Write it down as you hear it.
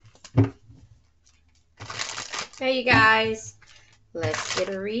Hey, you guys. Let's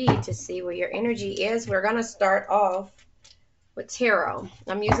get a read to see where your energy is. We're going to start off with tarot.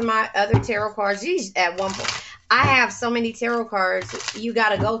 I'm using my other tarot cards. These at one point. I have so many tarot cards. You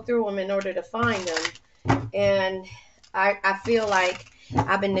got to go through them in order to find them. And I feel like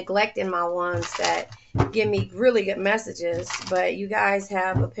I've been neglecting my ones that give me really good messages. But you guys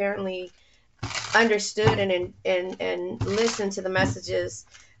have apparently understood and listened to the messages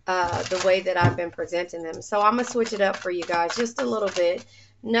the way that I've been presenting them. So I'm gonna switch it up for you guys just a little bit.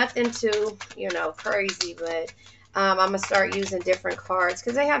 Nothing too, crazy, but I'm gonna start using different cards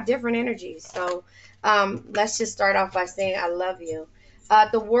because they have different energies. So let's just start off by saying I love you.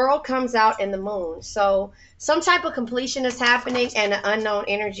 The world comes out in the moon. So some type of completion is happening and an unknown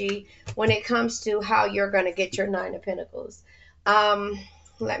energy when it comes to how you're gonna get your Nine of Pentacles.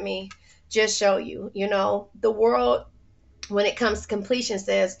 Let me just show you. The world, when it comes to completion,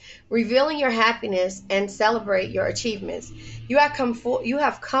 says revealing your happiness and celebrate your achievements. You have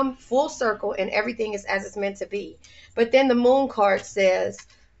come full circle and everything is as it's meant to be. But then the moon card says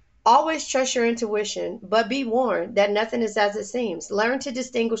always trust your intuition, but be warned that nothing is as it seems. Learn to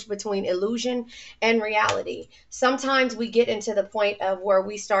distinguish between illusion and reality. Sometimes we get into the point of where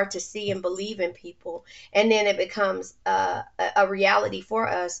we start to see and believe in people, and then it becomes a reality for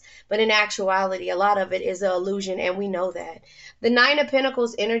us. But in actuality, a lot of it is an illusion, and we know that. The Nine of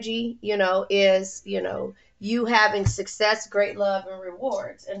Pentacles energy, is, you having success, great love, and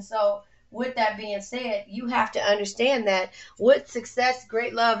rewards. And so, with that being said, you have to understand that with success,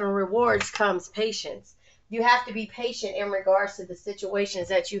 great love, and rewards comes patience. You have to be patient in regards to the situations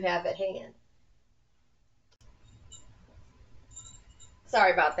that you have at hand.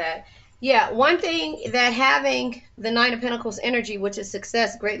 Sorry about that. Yeah, one thing that having the Nine of Pentacles energy, which is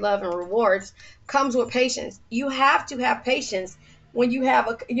success, great love, and rewards, comes with patience. You have to have patience when you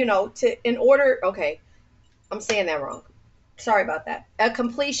have in order, okay, I'm saying that wrong. Sorry about that. A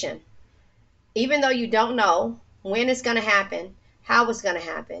completion. Even though you don't know when it's going to happen, how it's going to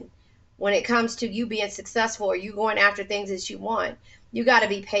happen, when it comes to you being successful or you going after things that you want, you got to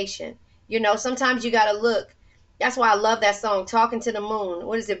be patient. Sometimes you got to look. That's why I love that song, Talking to the Moon.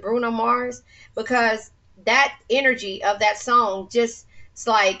 What is it, Bruno Mars? Because that energy of that song just, it's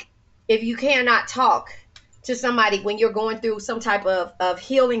like if you cannot talk to somebody when you're going through some type of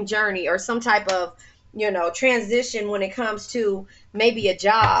healing journey or some type of transition when it comes to maybe a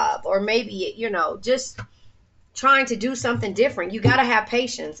job or maybe just trying to do something different, you got to have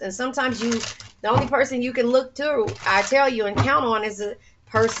patience. And sometimes the only person you can look to, I tell you, and count on is a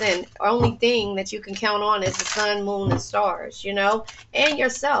person. Only thing that you can count on is the sun, moon, and stars, and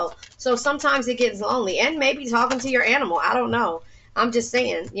yourself. So sometimes it gets lonely, and maybe talking to your animal, I don't know, I'm just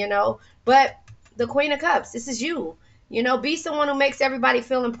saying, but the Queen of Cups, this is you. Be someone who makes everybody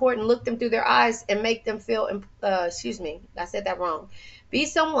feel important. Look them through their eyes and make them feel, excuse me, I said that wrong. Be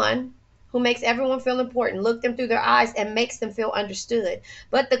someone who makes everyone feel important. Look them through their eyes and makes them feel understood.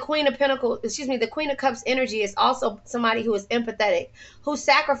 But the Queen of Pentacles, excuse me, the Queen of Cups energy is also somebody who is empathetic, who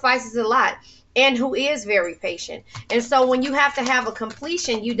sacrifices a lot, and who is very patient. And so when you have to have a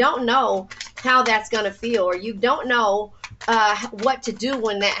completion, you don't know how that's going to feel, or you don't know what to do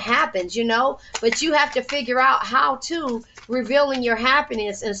when that happens, but you have to figure out how to revealing your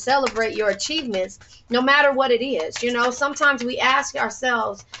happiness and celebrate your achievements no matter what it is. Sometimes we ask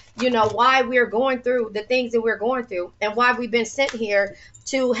ourselves, why we're going through the things that we're going through and why we've been sent here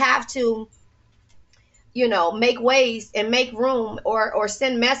to have to make ways and make room or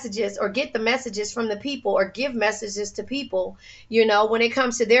send messages or get the messages from the people or give messages to people, when it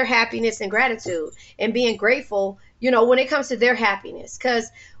comes to their happiness and gratitude and being grateful, when it comes to their happiness.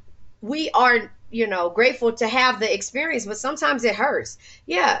 Because we are, grateful to have the experience, but sometimes it hurts.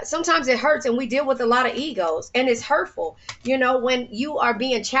 Yeah, sometimes it hurts, and we deal with a lot of egos, and it's hurtful, when you are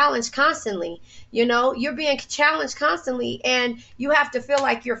being challenged constantly. You're being challenged constantly, and you have to feel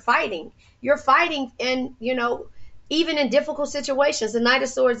like you're fighting, and even in difficult situations. The Knight of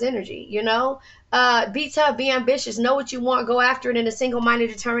Swords energy, be tough, be ambitious, know what you want, go after it in a single-minded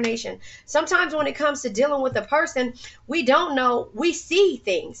determination. Sometimes when it comes to dealing with a person, we don't know, we see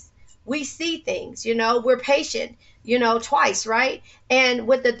things, we're patient, twice, right? And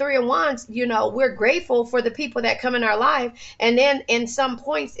with the Three of Wands, we're grateful for the people that come in our life. And then in some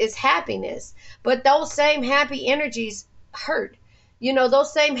points, it's happiness. But those same happy energies hurt.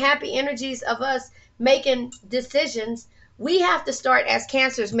 Those same happy energies of us making decisions, we have to start as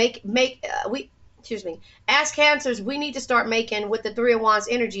cancers, excuse me, as cancers, we need to start making, with the Three of Wands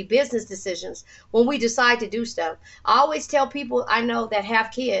energy, business decisions when we decide to do stuff. I always tell people I know that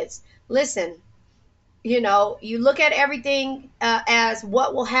have kids, listen, you look at everything as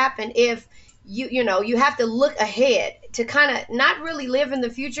what will happen if you have to look ahead to kind of not really live in the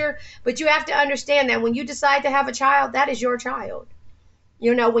future, but you have to understand that when you decide to have a child, that is your child.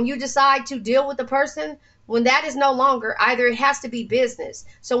 When you decide to deal with the person, when that is no longer, either it has to be business.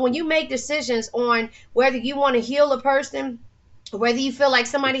 So when you make decisions on whether you want to heal a person, whether you feel like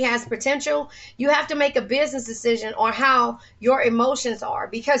somebody has potential, you have to make a business decision on how your emotions are,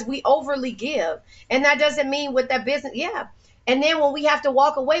 because we overly give. And that doesn't mean with that business, yeah. And then when we have to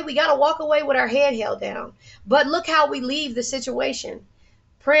walk away, we got to walk away with our head held down. But look how we leave the situation,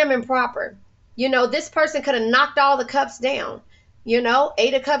 prim and proper. This person could have knocked all the cups down.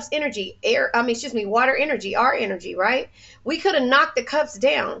 Eight of Cups energy, water energy, our energy, right? We could have knocked the cups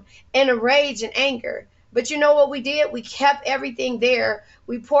down in a rage and anger. But you know what we did? We kept everything there.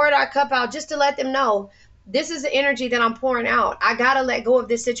 We poured our cup out just to let them know, this is the energy that I'm pouring out. I got to let go of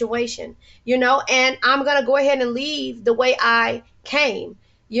this situation, and I'm going to go ahead and leave the way I came,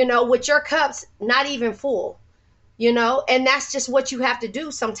 with your cups not even full, and that's just what you have to do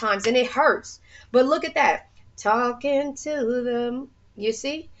sometimes. And it hurts. But look at that. Talking to them, you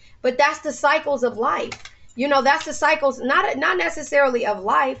see? But that's the cycles of life. That's the cycles, not necessarily of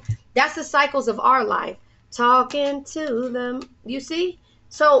life. That's the cycles of our life. Talking to them, you see?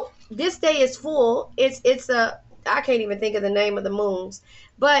 So this day is full. It's I can't even think of the name of the moons.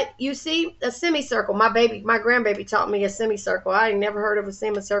 But you see, a semicircle. My grandbaby taught me a semicircle. I ain't never heard of a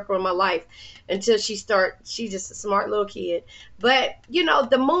semicircle in my life until she's just a smart little kid. But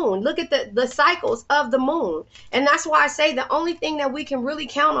the moon, look at the cycles of the moon. And that's why I say the only thing that we can really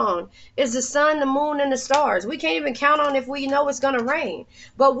count on is the sun, the moon, and the stars. We can't even count on if we know it's going to rain.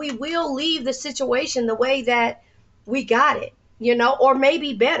 But we will leave the situation the way that we got it, or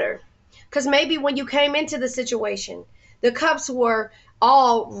maybe better. Because maybe when you came into the situation, the cups were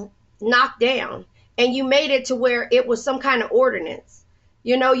all knocked down, and you made it to where it was some kind of ordinance.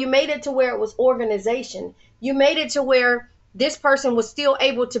 You made it to where it was organization. You made it to where this person was still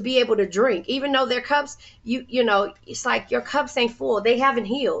able to drink, even though their cups, it's like your cups ain't full. They haven't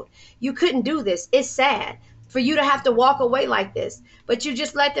healed. You couldn't do this. It's sad for you to have to walk away like this, but you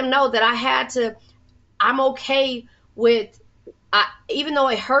just let them know that I'm okay with, even though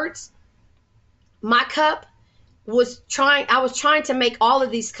it hurts, my cup I was trying to make all of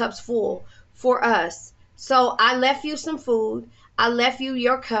these cups full for us. So I left you some food, I left you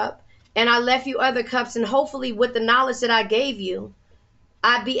your cup, and I left you other cups, and hopefully with the knowledge that I gave you,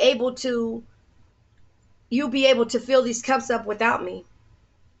 you'll be able to fill these cups up without me.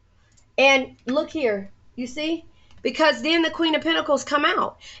 And look here, you see? Because then the Queen of Pentacles come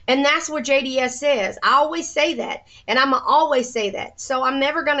out. And that's what JDS says. I always say that. And I'm going to always say that. So I'm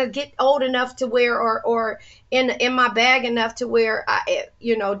never going to get old enough to where, or in my bag enough to where,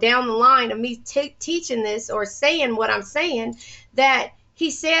 down the line of me teaching this or saying what I'm saying, that he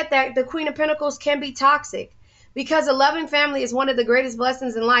said that the Queen of Pentacles can be toxic. Because a loving family is one of the greatest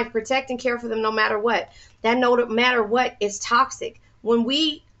blessings in life. Protect and care for them no matter what. That no matter what is toxic. When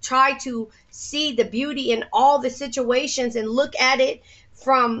we try to see the beauty in all the situations and look at it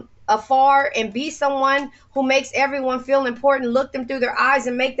from afar and be someone who makes everyone feel important, look them through their eyes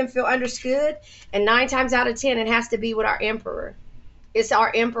and make them feel understood, and 9 times out of 10 it has to be with our emperor. It's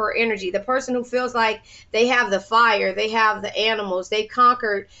our emperor energy, the person who feels like they have the fire, they have the animals, they've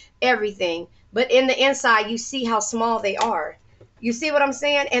conquered everything, but in the inside you see how small they are. You see what I'm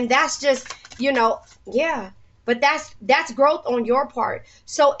saying? And that's just, yeah. But that's growth on your part.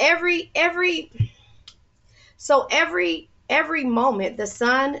 So every moment, the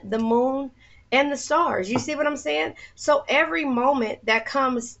sun, the moon, and the stars. You see what I'm saying? So every moment that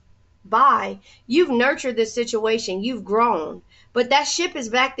comes by, you've nurtured this situation, you've grown. But that ship is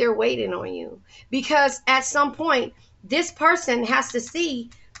back there waiting on you. Because at some point, this person has to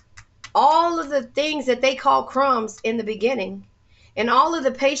see all of the things that they call crumbs in the beginning. And all of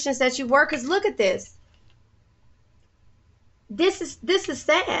the patience that you work. Because look at this. This is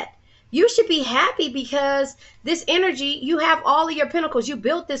sad. You should be happy because this energy, you have all of your pentacles. You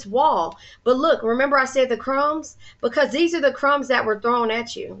built this wall. But look, remember I said the crumbs? Because these are the crumbs that were thrown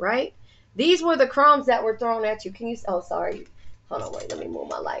at you, right? These were the crumbs that were thrown at you. Oh, sorry. Hold on, wait, let me move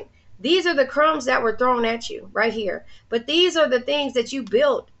my light. These are the crumbs that were thrown at you right here. But these are the things that you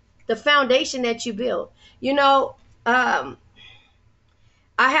built, the foundation that you built. I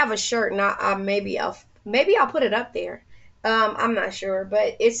have a shirt, and maybe I'll put it up there. I'm not sure,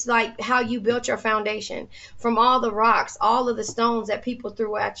 but it's like how you built your foundation from all the rocks, all of the stones that people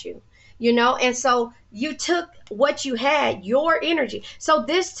threw at you, and so you took what you had, your energy. So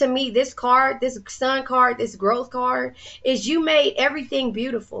this, to me, this card, this sun card, this growth card, is you made everything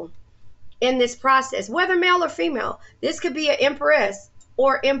beautiful in this process, whether male or female. This could be an empress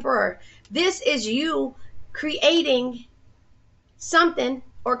or emperor, This is you creating something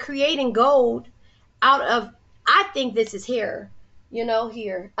or creating gold out of, I think this is hair,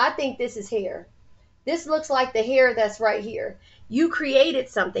 here. I think this is hair. This looks like the hair that's right here. You created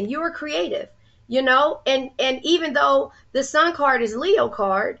something. You were creative, and even though the Sun card is Leo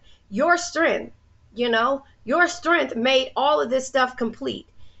card, your strength, your strength made all of this stuff complete.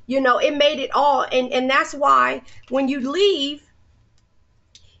 It made it all. And that's why when you leave,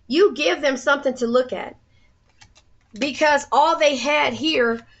 you give them something to look at, because all they had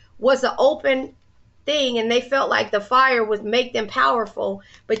here was an open thing, and they felt like the fire would make them powerful,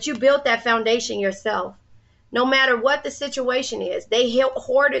 but you built that foundation yourself. No matter what the situation is, they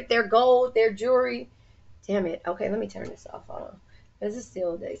hoarded their gold, their jewelry. Damn it. Okay, let me turn this off. Hold on. This is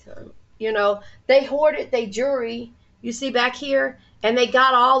still daytime. They hoarded their jewelry, you see back here, and they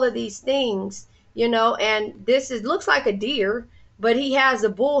got all of these things, and looks like a deer, but he has the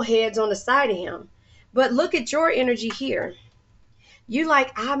bull heads on the side of him. But look at your energy here. You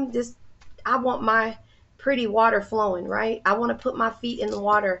like, I want my pretty water flowing, right? I want to put my feet in the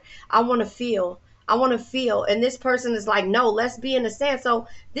water. I want to feel. And this person is like, no, let's be in the sand. So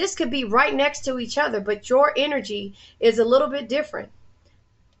this could be right next to each other, but your energy is a little bit different.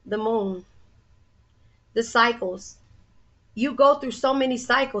 The moon, the cycles. You go through so many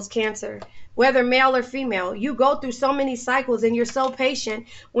cycles, Cancer, whether male or female. You go through so many cycles, and you're so patient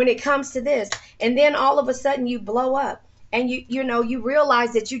when it comes to this. And then all of a sudden you blow up, and you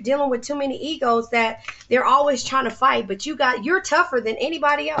realize that you're dealing with too many egos, that they're always trying to fight, but you're tougher than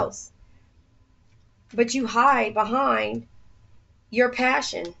anybody else. But you hide behind your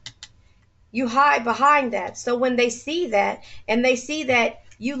passion. You hide behind that. So when they see that, and they see that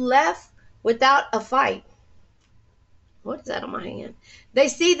you left without a fight. What is that on my hand? They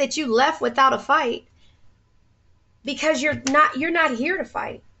see that you left without a fight, because you're not here to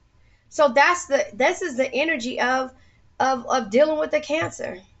fight. So this is the energy of dealing with the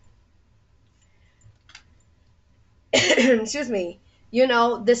Cancer. Excuse me.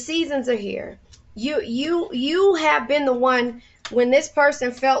 The seasons are here. You have been the one, when this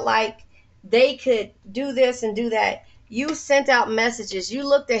person felt like they could do this and do that. You sent out messages. You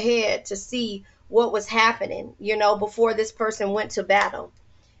looked ahead to see what was happening, before this person went to battle.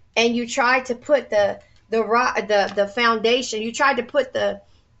 And you tried to put the foundation. You tried to put the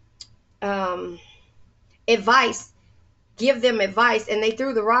advice, give them advice, and they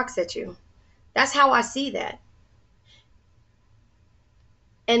threw the rocks at you. That's how I see that.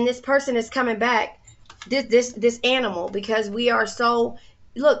 And this person is coming back, this animal, because we are so,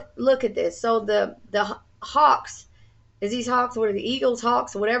 look at this. So the hawks, is these hawks, what are the eagles,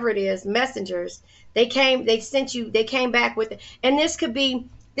 hawks, whatever it is, messengers, they came back with it. And this could be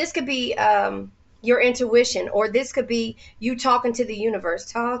your intuition, or this could be you talking to the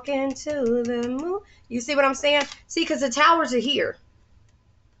universe, talking to the moon. You see what I'm saying? See, because the towers are here.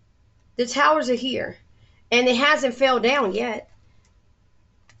 The towers are here, and it hasn't fell down yet.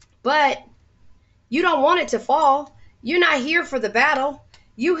 But you don't want it to fall. You're not here for the battle.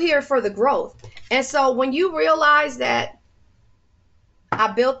 You're here for the growth. And so when you realize that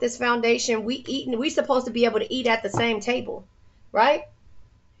I built this foundation, we supposed to be able to eat at the same table, right?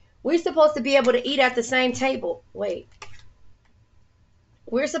 We're supposed to be able to eat at the same table. Wait.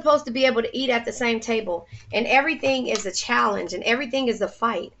 We're supposed to be able to eat at the same table. And everything is a challenge, and everything is a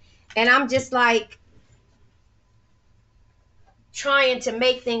fight. And I'm just like trying to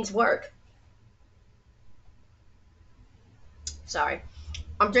make things work. Sorry.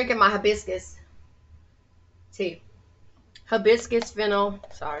 I'm drinking my hibiscus tea. Hibiscus fennel,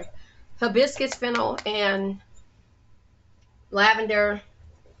 and lavender,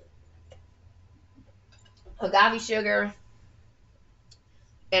 agave sugar,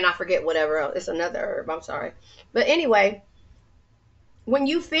 and I forget whatever else. It's another herb, I'm sorry. But anyway, when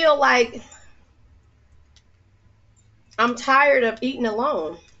you feel like I'm tired of eating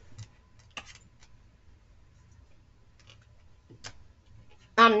alone,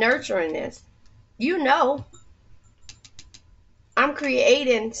 I'm nurturing this. I'm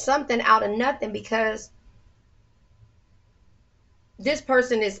creating something out of nothing, because this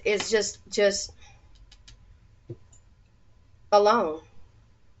person is just alone.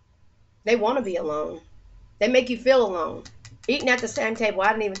 They want to be alone. They make you feel alone. Eating at the same table. I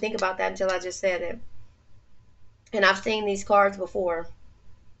didn't even think about that until I just said it. And I've seen these cards before.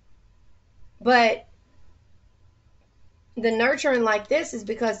 But the nurturing like this is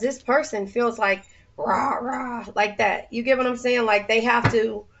because this person feels like rah rah, like that. You get what I'm saying? Like they have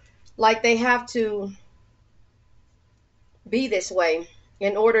to be this way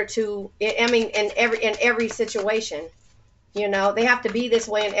in order to, I mean, in every situation. You know, they have to be this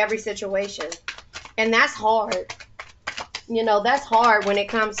way in every situation. And that's hard. You know, that's hard when it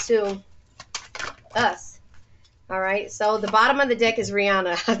comes to us. All right. So the bottom of the deck is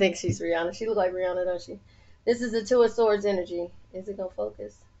Rihanna. I think she's Rihanna. She looks like Rihanna, don't she? This is the Two of Swords energy. Is it going to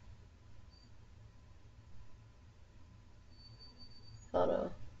focus? Hold on.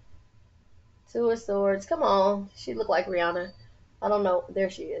 Two of Swords. Come on. She looked like Rihanna. I don't know. There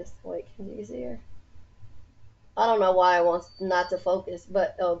she is. Wait, can you see her? I don't know why I want not to focus,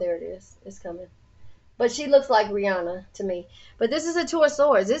 but oh, there it is. It's coming. But she looks like Rihanna to me. But this is a Two of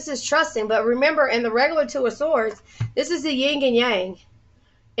Swords. This is trusting. But remember, in the regular Two of Swords, this is the yin and yang.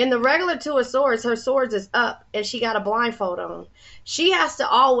 In the regular Two of Swords, her swords is up and she got a blindfold on. She has to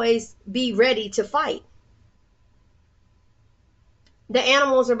always be ready to fight. The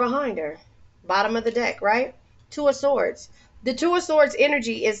animals are behind her. Bottom of the deck, right? Two of Swords. The Two of Swords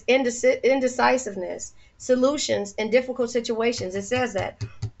energy is indecisiveness, solutions, and difficult situations. It says that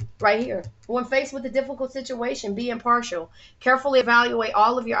right here. When faced with a difficult situation, be impartial. Carefully evaluate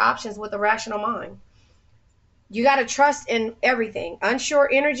all of your options with a rational mind. You got to trust in everything. Unsure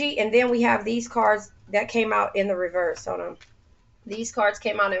energy, and then we have these cards that came out in the reverse. Hold on. These cards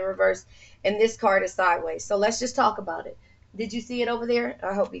came out in reverse, and this card is sideways. So let's just talk about it. Did you see it over there?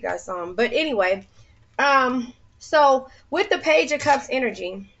 I hope you guys saw them. But anyway, so with the Page of Cups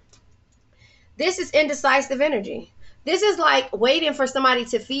energy, this is indecisive energy. This is like waiting for somebody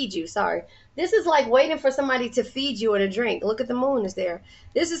to feed you. Sorry. This is like waiting for somebody to feed you and a drink. Look at the moon is there.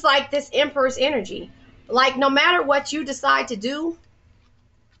 This is like this Empress energy. Like no matter what you decide to do,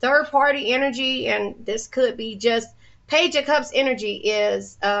 third party energy, and this could be just Page of Cups energy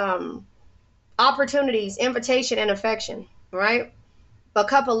is opportunities, invitation, and affection, right? A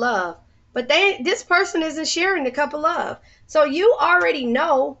cup of love. But this person isn't sharing the cup of love. So you already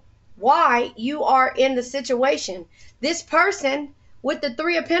know why you are in the situation. This person with the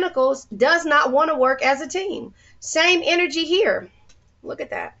Three of Pentacles does not want to work as a team. Same energy here. Look at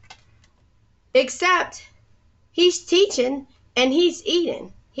that. Except he's teaching and he's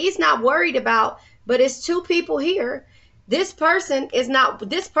eating. He's not worried about, but it's two people here. This person is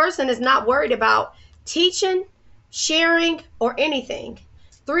not worried about teaching, sharing, or anything.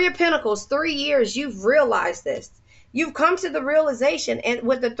 Three of Pentacles, 3 years, you've realized this. You've come to the realization, and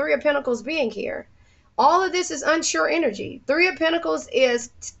with the Three of Pentacles being here, all of this is unsure energy. Three of Pentacles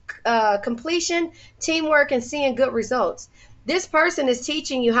is completion, teamwork, and seeing good results. This person is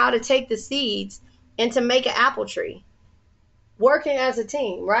teaching you how to take the seeds and to make an apple tree. Working as a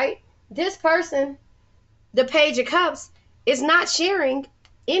team, right? This person, the Page of Cups, is not sharing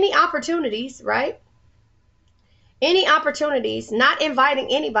any opportunities, right? Any opportunities, not inviting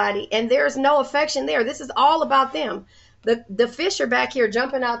anybody, and there's no affection there. This is all about them. The fish are back here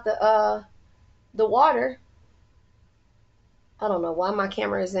jumping out the water. I don't know why my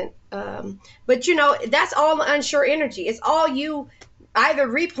camera isn't, but you know, that's all unsure energy. It's all you either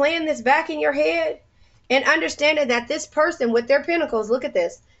replaying this back in your head and understanding that this person with their pentacles, look at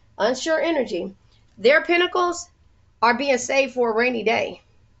this, unsure energy. Their pentacles are being saved for a rainy day.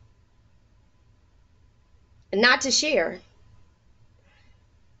 Not to share.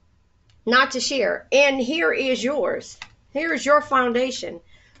 Not to share. And here is yours. Here is your foundation.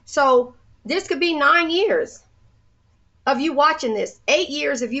 So this could be 9 years of you watching this. 8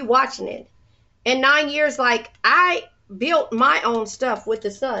 years of you watching it. And 9 years like I built my own stuff with the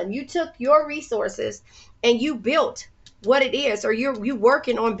sun. You took your resources and you built what it is, or you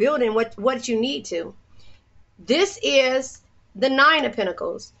working on building what you need to. This is the Nine of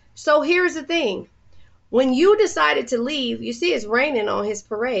Pentacles. So here's the thing. When you decided to leave, you see it's raining on his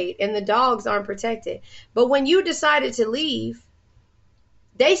parade and the dogs aren't protected. But when you decided to leave,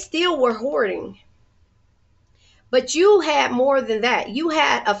 they still were hoarding. But you had more than that. You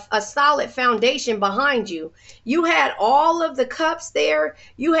had a solid foundation behind you. You had all of the cups there.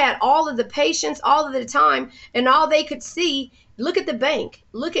 You had all of the patience, all of the time, and all they could see. Look at the bank.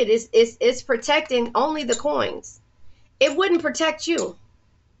 Look at it. It's protecting only the coins. It wouldn't protect you.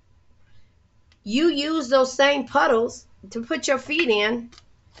 You use those same puddles to put your feet in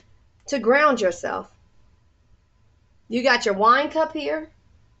to ground yourself. You got your wine cup here.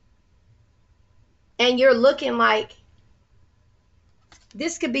 And you're looking like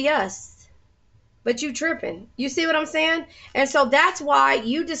this could be us. But you tripping. You see what I'm saying? And so that's why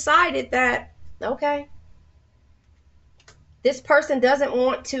you decided that, okay, this person doesn't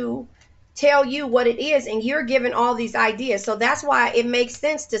want to tell you what it is, and you're giving all these ideas. So that's why it makes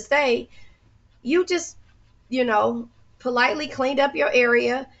sense to say, you just, you know, politely cleaned up your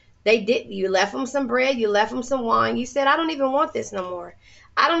area. You left them some bread, you left them some wine. You said, I don't even want this no more.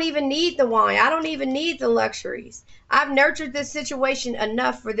 I don't even need the wine. I don't even need the luxuries. I've nurtured this situation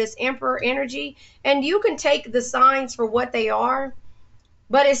enough for this Emperor energy. And you can take the signs for what they are,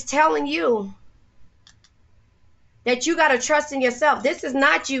 but it's telling you that you got to trust in yourself. This is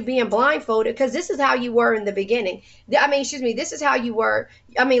not you being blindfolded, because this is how you were in the beginning. I mean, excuse me, this is how you were,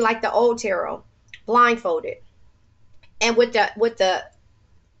 I mean, like the old tarot, blindfolded. And with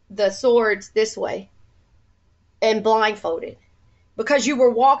the swords this way and blindfolded, because you were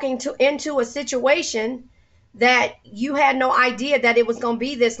walking into a situation that you had no idea that it was going to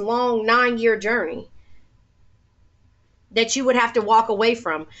be this long 9-year journey that you would have to walk away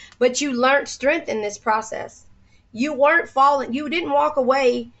from. But you learned strength in this process. You weren't falling. You didn't walk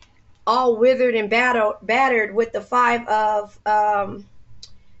away all withered and battered with the five of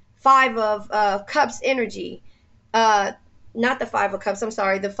cups energy. Not the 5 of cups. I'm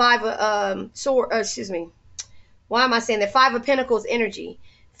sorry. The 5 of excuse me. Why am I saying that? 5 of pentacles energy.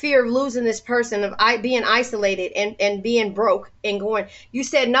 Fear of losing this person, of being isolated and being broke and going. You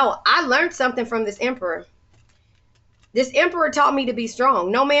said, no, I learned something from this Emperor. This Emperor taught me to be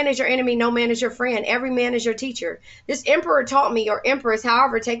strong. No man is your enemy. No man is your friend. Every man is your teacher. This Emperor taught me, or Empress,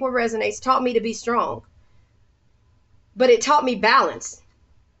 however, take what resonates, taught me to be strong. But it taught me balance.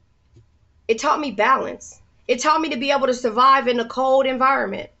 It taught me balance. It taught me to be able to survive in a cold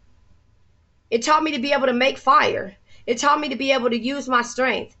environment. It taught me to be able to make fire. It taught me to be able to use my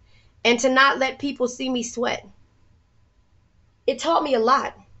strength and to not let people see me sweat. It taught me a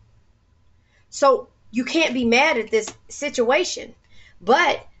lot. So you can't be mad at this situation.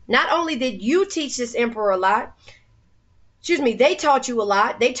 But not only did you teach this Emperor a lot, they taught you a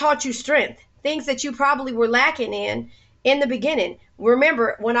lot. They taught you strength, things that you probably were lacking in the beginning.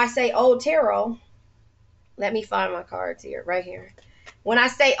 Remember, when I say old tarot, let me find my cards here, right here. When I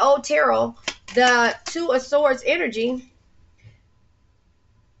say old tarot, the 2 of Swords energy.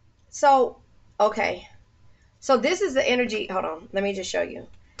 So, okay. So this is the energy. Hold on. Let me just show you.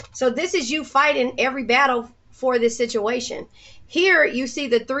 So this is you fighting every battle for this situation. Here, you see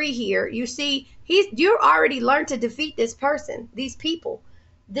the 3 here. You see, you already learned to defeat this person, these people,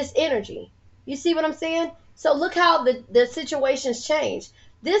 this energy. You see what I'm saying? So look how the situations changed.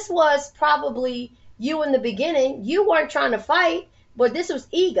 This was probably you in the beginning. You weren't trying to fight, but this was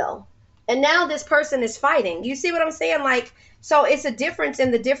ego. And now this person is fighting. You see what I'm saying? Like, so it's a difference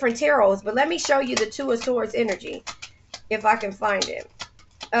in the different tarots. But let me show you the 2 of Swords energy, if I can find it.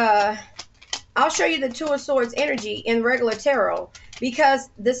 I'll show you the 2 of Swords energy in regular tarot, because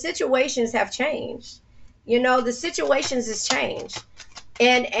the situations have changed. You know, the situations has changed.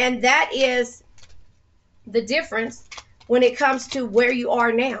 And that is the difference when it comes to where you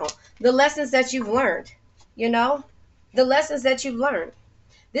are now. The lessons that you've learned, you know, the lessons that you've learned.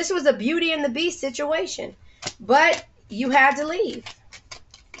 This was a Beauty and the Beast situation, but you had to leave.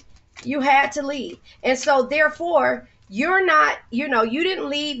 You had to leave. And so therefore, you're not, you know, you didn't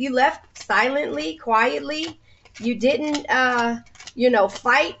leave. You left silently, quietly. You didn't,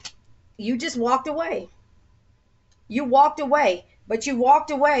 fight. You just walked away. You walked away, but you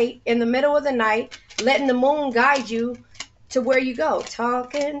walked away in the middle of the night, letting the moon guide you to where you go.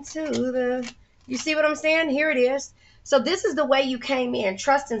 Talking to you see what I'm saying? Here it is. So this is the way you came in,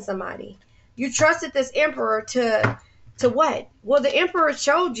 trusting somebody. You trusted this Emperor to what? Well, the Emperor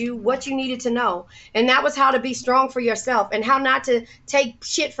showed you what you needed to know. And that was how to be strong for yourself and how not to take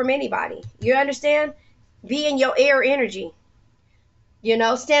shit from anybody. You understand? Be in your air energy. You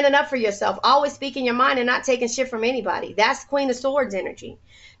know, standing up for yourself. Always speaking your mind and not taking shit from anybody. That's Queen of Swords energy.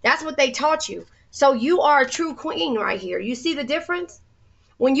 That's what they taught you. So you are a true queen right here. You see the difference?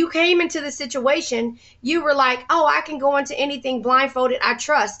 When you came into the situation, you were like, oh, I can go into anything blindfolded. I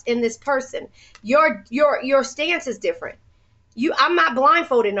trust in this person. Your stance is different. I'm not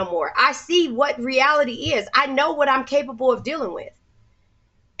blindfolded no more. I see what reality is. I know what I'm capable of dealing with.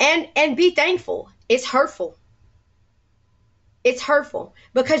 And be thankful. It's hurtful. It's hurtful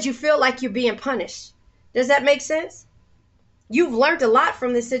because you feel like you're being punished. Does that make sense? You've learned a lot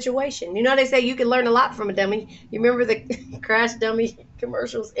from this situation. You know, they say you can learn a lot from a dummy. You remember the Crash Dummy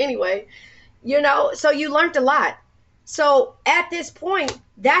commercials? Anyway, you know, so you learned a lot. So at this point,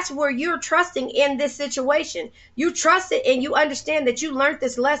 that's where you're trusting in this situation. You trust it and you understand that you learned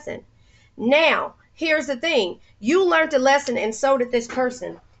this lesson. Now, here's the thing. You learned a lesson and so did this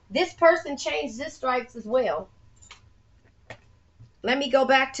person. This person changed this stripes as well. Let me go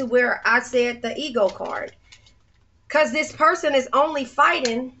back to where I said the ego card. Because this person is only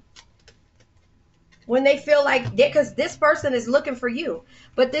fighting when they feel like, because this person is looking for you.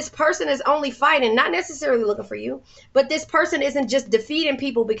 But this person is only fighting, not necessarily looking for you, but this person isn't just defeating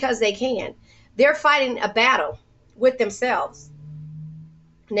people because they can. They're fighting a battle with themselves.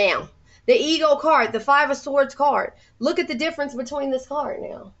 Now, the ego card, the Five of Swords card. Look at the difference between this card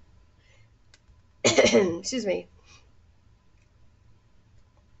now. Excuse me.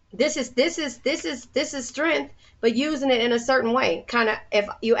 This is strength, but using it in a certain way, kind of, if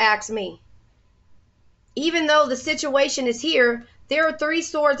you ask me. Even though the situation is here, there are 3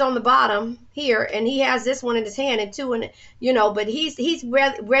 swords on the bottom here, and he has this one in his hand and 2 in, but he's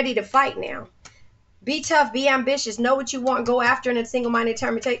ready to fight now. Be tough, be ambitious, know what you want, go after in a single-minded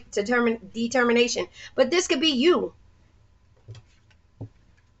determination. But this could be you.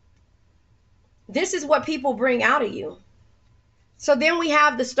 This is what people bring out of you. So then we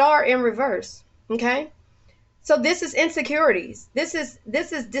have the Star in reverse, okay? So this is insecurities. This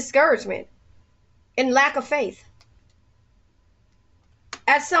is discouragement and lack of faith.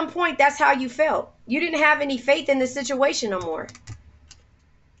 At some point, that's how you felt. You didn't have any faith in the situation no more.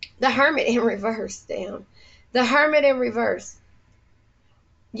 The Hermit in reverse, damn. The Hermit in reverse.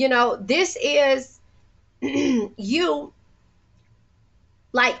 This is you,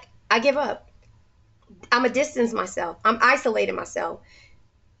 like, I give up. I'm a distance myself. I'm isolating myself.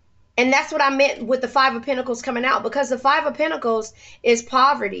 And that's what I meant with the Five of Pentacles coming out, because the Five of Pentacles is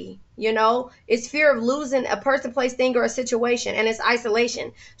poverty, it's fear of losing a person, place, thing, or a situation, and it's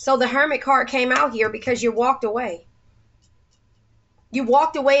isolation. So the Hermit card came out here because you walked away. You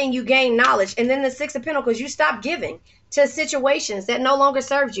walked away and you gained knowledge. And then the Six of Pentacles, you stopped giving to situations that no longer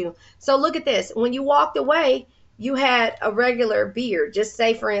served you. So look at this. When you walked away, you had a regular beard. Just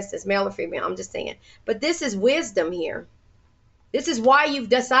say, for instance, male or female. I'm just saying. But this is wisdom here. This is why you've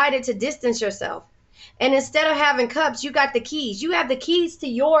decided to distance yourself. And instead of having cups, you got the keys. You have the keys to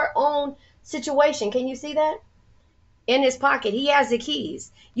your own situation. Can you see that? In his pocket, he has the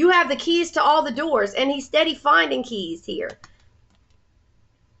keys. You have the keys to all the doors, and he's steady finding keys here.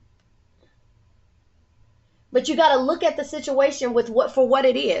 But you got to look at the situation for what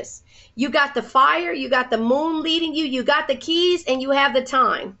it is. You got the fire, you got the moon leading you, you got the keys, and you have the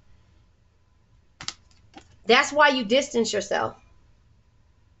time. That's why you distance yourself.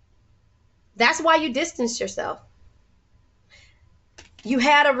 That's why you distance yourself. You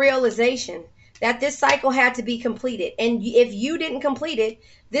had a realization that this cycle had to be completed. And if you didn't complete it,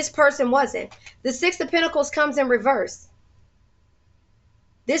 this person wasn't. The Six of Pentacles comes in reverse.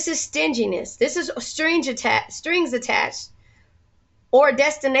 This is stinginess. This is strings attached, or a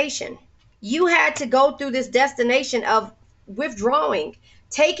destination. You had to go through this destination of withdrawing,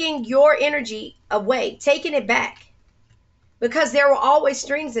 taking your energy away, taking it back. Because there were always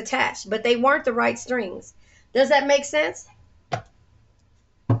strings attached, but they weren't the right strings. Does that make sense?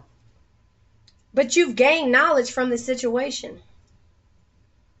 But you've gained knowledge from the situation.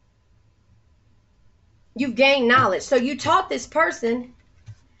 You've gained knowledge. So you taught this person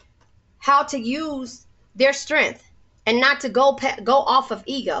how to use their strength and not to go off of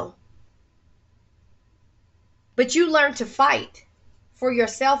ego. But you learn to fight for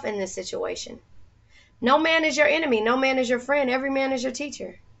yourself in this situation. No man is your enemy. No man is your friend. Every man is your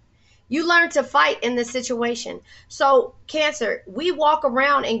teacher. You learn to fight in this situation. So Cancer, we walk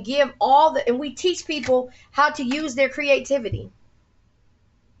around and and we teach people how to use their creativity.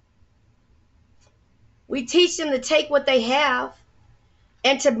 We teach them to take what they have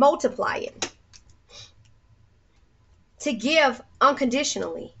and to multiply it, to give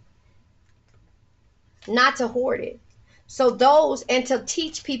unconditionally, not to hoard it. So and to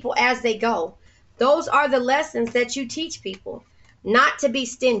teach people as they go. Those are the lessons that you teach people. Not to be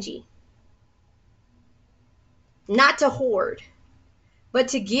stingy, not to hoard, but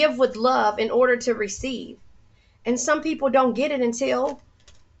to give with love in order to receive. And some people don't get it until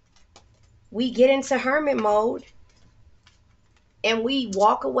we get into hermit mode. And we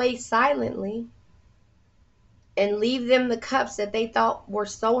walk away silently and leave them the cups that they thought were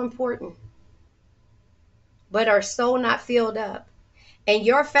so important, but are so not filled up. And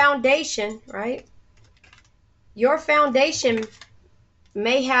your foundation, right? Your foundation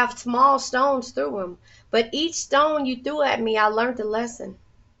may have small stones through them, but each stone you threw at me, I learned a lesson.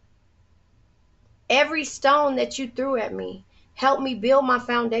 Every stone that you threw at me helped me build my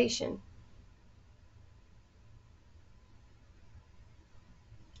foundation.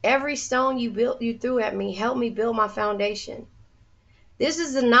 Every stone you threw at me helped me build my foundation. This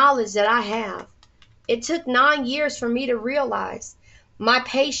is the knowledge that I have. It took 9 years for me to realize my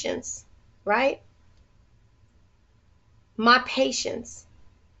patience, right? My patience,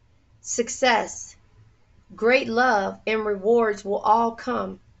 success, great love, and rewards will all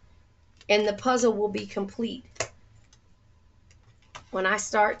come, and the puzzle will be complete when I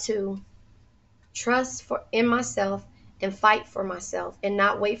start to trust in myself and fight for myself and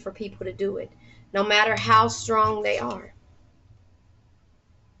not wait for people to do it, no matter how strong they are.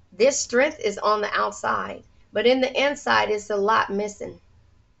 This strength is on the outside, but in the inside is a lot missing.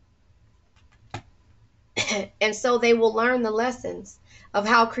 And so they will learn the lessons of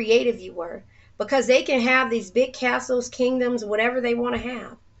how creative you were, because they can have these big castles, kingdoms, whatever they want to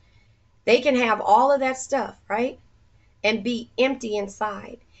have. They can have all of that stuff, right? And be empty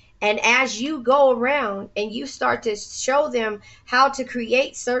inside. And as you go around and you start to show them how to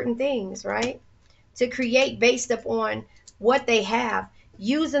create certain things, right? To create based upon what they have,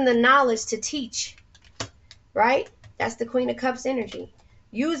 using the knowledge to teach, right? That's the Queen of Cups energy.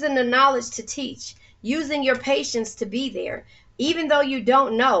 Using the knowledge to teach, using your patience to be there, even though you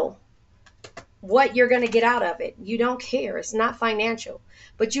don't know what you're going to get out of it. You don't care. It's not financial,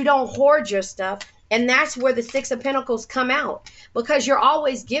 but you don't hoard your stuff. And that's where the Six of Pentacles come out, because you're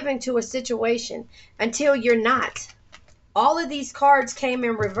always giving to a situation until you're not. All of these cards came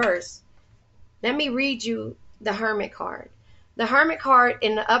in reverse. Let me read you the Hermit card. The Hermit card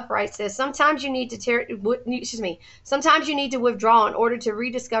in the upright says, sometimes you need to sometimes you need to withdraw in order to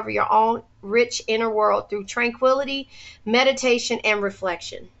rediscover your own rich inner world through tranquility, meditation, and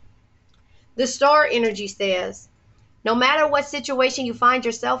reflection. The Star energy says, no matter what situation you find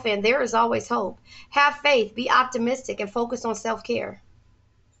yourself in, there is always hope. Have faith, be optimistic, and focus on self-care.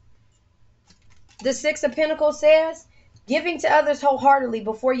 The Six of Pentacles says, giving to others wholeheartedly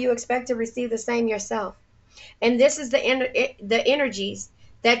before you expect to receive the same yourself. And this is the energies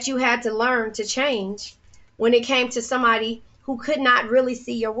that you had to learn to change when it came to somebody who could not really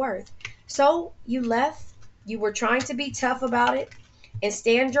see your worth. So you left. You were trying to be tough about it and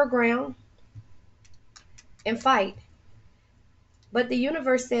stand your ground and fight. But the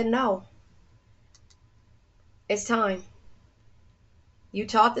universe said, no, it's time. You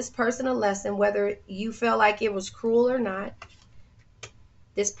taught this person a lesson, whether you felt like it was cruel or not.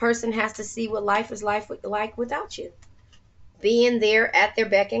 This person has to see what life is like without you. Being there at their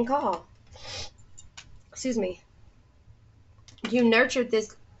beck and call. Excuse me. You nurtured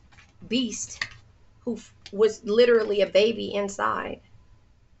this beast who was literally a baby inside.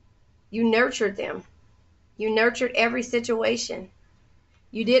 You nurtured them. You nurtured every situation.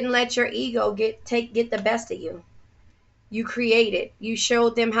 You didn't let your ego get the best of you. You created. You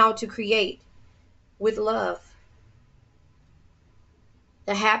showed them how to create with love.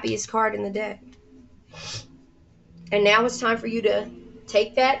 The happiest card in the deck. And now it's time for you to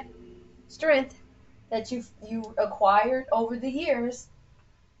take that strength that you acquired over the years,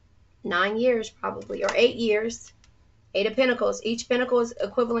 9 years probably, or 8 years, 8 of Pentacles. Each pentacle is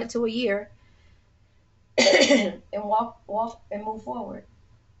equivalent to a year. And walk and move forward.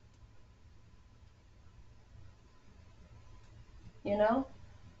 You know?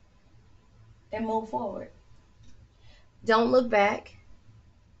 And move forward. Don't look back.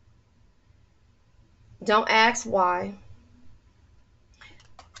 Don't ask why.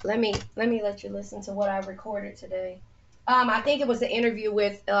 Let me let you listen to what I recorded today. I think it was an interview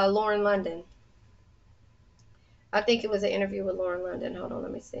with Lauren London. I think it was an interview with Lauren London. Hold on,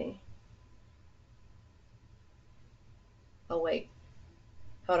 let me see. Oh, wait.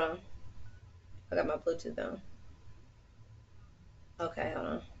 Hold on. I got my Bluetooth on. Okay, hold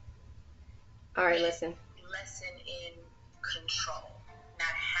on. All right, listen. Lesson in control.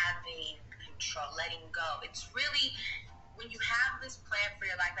 Not having control. Letting go. It's really, when you have this plan for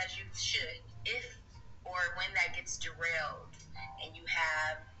your life, as you should, if or when that gets derailed and you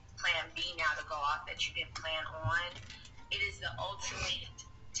have plan B now to go off that you didn't plan on, it is the ultimate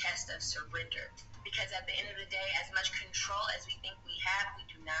test of surrender. Because at the end of the day, as much control as we think we have, we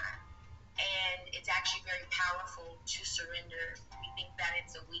do not. And it's actually very powerful to surrender. We think that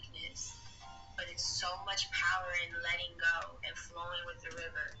it's a weakness, but it's so much power in letting go and flowing with the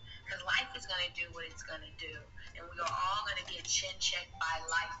river. Because life is going to do what it's going to do. And we are all going to get chin-checked by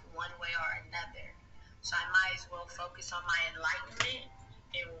life one way or another. So I might as well focus on my enlightenment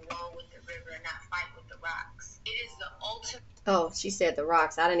and roll with the river and not fight with the rocks. It is the ultimate. Oh, she said the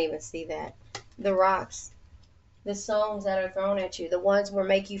rocks. I didn't even see that. The rocks. The stones that are thrown at you. The ones that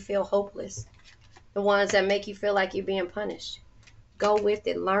make you feel hopeless. The ones that make you feel like you're being punished. Go with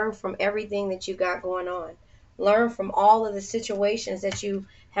it. Learn from everything that you got going on. Learn from all of the situations that you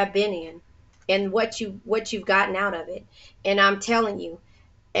have been in and what you've gotten out of it. And I'm telling you,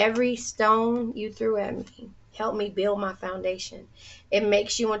 every stone you threw at me helped me build my foundation. It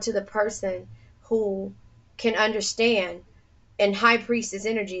makes you into the person who can understand. And High Priestess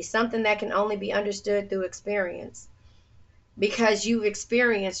energy, something that can only be understood through experience. Because you've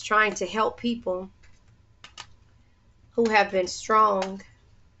experienced trying to help people who have been strong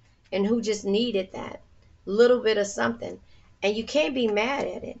and who just needed that little bit of something. And you can't be mad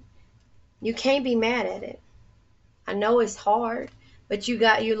at it. You can't be mad at it. I know it's hard, But you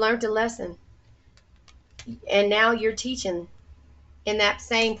learned a lesson, and now you're teaching in that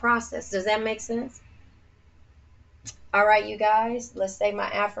same process. Does that make sense? All right, you guys, let's say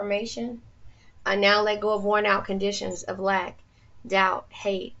my affirmation. I now let go of worn out conditions of lack, doubt,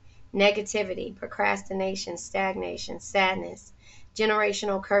 hate, negativity, procrastination, stagnation, sadness,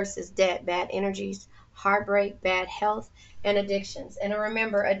 generational curses, debt, bad energies, heartbreak, bad health, and addictions. And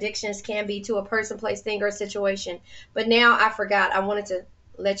remember, addictions can be to a person, place, thing, or situation. But now I forgot. I wanted to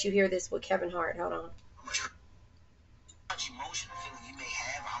let you hear this with Kevin Hart. Hold on. How much emotion or feeling you may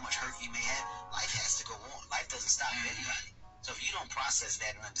have, or how much hurt you may have, life has to go on. Life doesn't stop for anybody. So if you don't process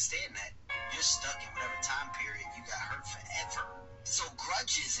that and understand that, you're stuck in whatever time period you got hurt forever. So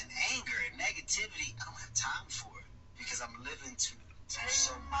grudges and anger and negativity, I don't have time for it because I'm living to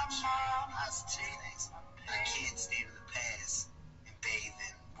so much positive things. I can't stand in the past and bathe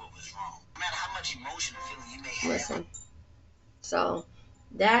in what was wrong. No matter how much emotion or feeling you may have. Listen. So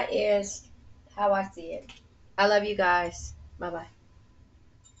that is how I see it. I love you guys. Bye-bye.